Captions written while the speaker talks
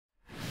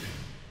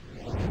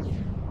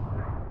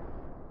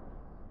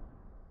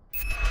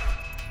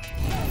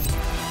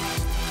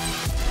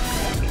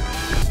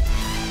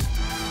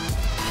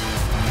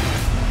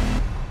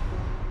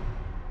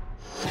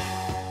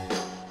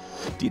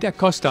Didac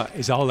Costa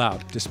is all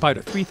out, despite a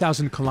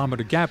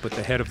 3,000-kilometer gap at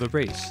the head of the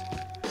race.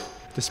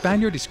 The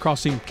Spaniard is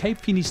crossing Cape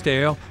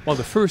Finisterre, while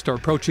the first are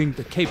approaching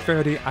the Cape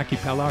Verde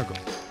archipelago.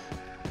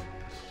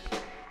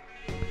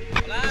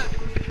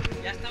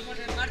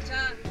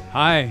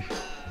 Hi,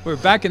 we're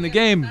back in the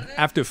game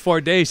after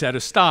 4 days at a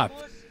stop.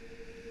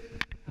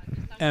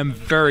 I'm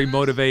very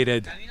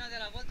motivated.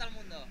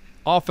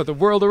 Off for the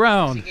world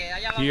around.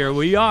 Here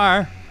we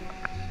are.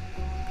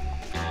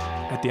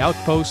 At the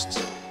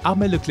outposts,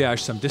 Armel Leclerc,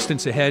 some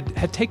distance ahead,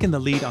 had taken the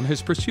lead on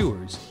his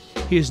pursuers.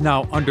 He is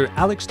now under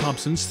Alex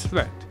Thompson's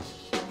threat.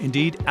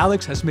 Indeed,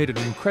 Alex has made an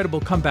incredible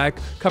comeback,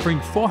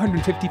 covering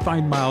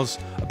 455 miles,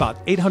 about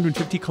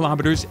 850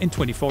 kilometers in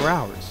 24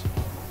 hours.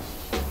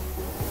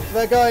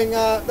 They're going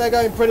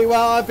pretty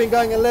well. I've been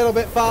going a little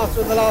bit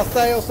faster in the last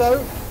day or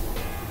so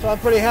I'm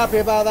pretty happy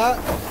about that.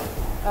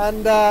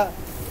 And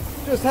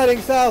just heading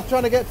south,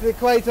 trying to get to the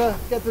equator,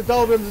 get to the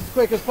doldrums as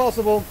quick as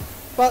possible,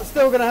 but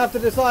still going to have to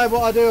decide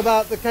what I do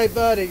about the Cape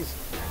Verdes.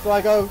 Do I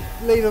go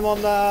leave them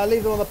on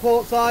the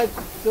port side?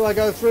 Do I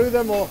go through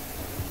them, or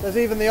there's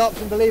even the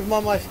option to leave them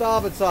on my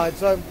starboard side?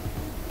 So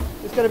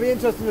it's going to be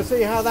interesting to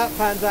see how that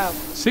pans out.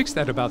 Sixth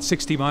at about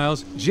 60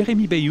 miles,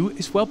 Jérémy Bayou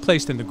is well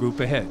placed in the group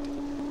ahead.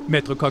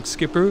 Maître Coq's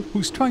skipper,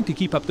 who's trying to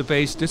keep up the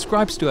pace,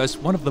 describes to us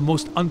one of the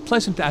most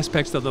unpleasant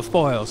aspects of the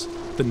foils,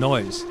 the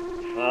noise.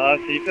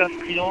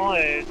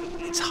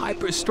 It's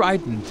hyper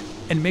strident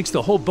and makes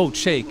the whole boat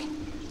shake.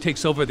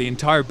 Takes over the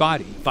entire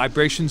body,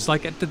 vibrations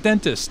like at the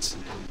dentist's.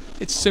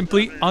 It's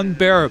simply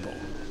unbearable.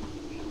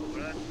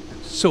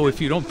 So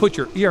if you don't put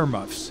your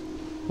earmuffs,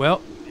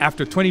 well,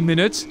 after 20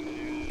 minutes,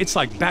 it's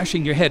like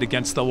bashing your head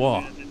against the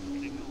wall.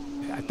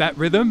 At that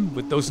rhythm,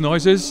 with those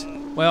noises,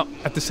 well,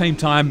 at the same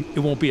time, it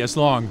won't be as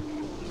long,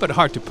 but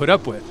hard to put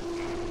up with.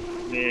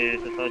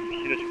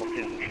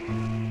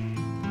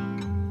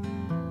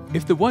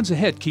 If the ones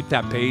ahead keep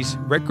that pace,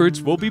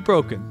 records will be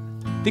broken.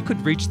 They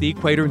could reach the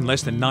equator in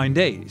less than 9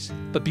 days.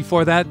 But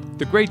before that,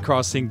 the grade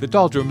crossing, the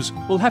doldrums,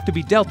 will have to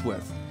be dealt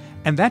with.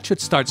 And that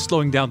should start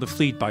slowing down the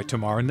fleet by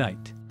tomorrow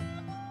night.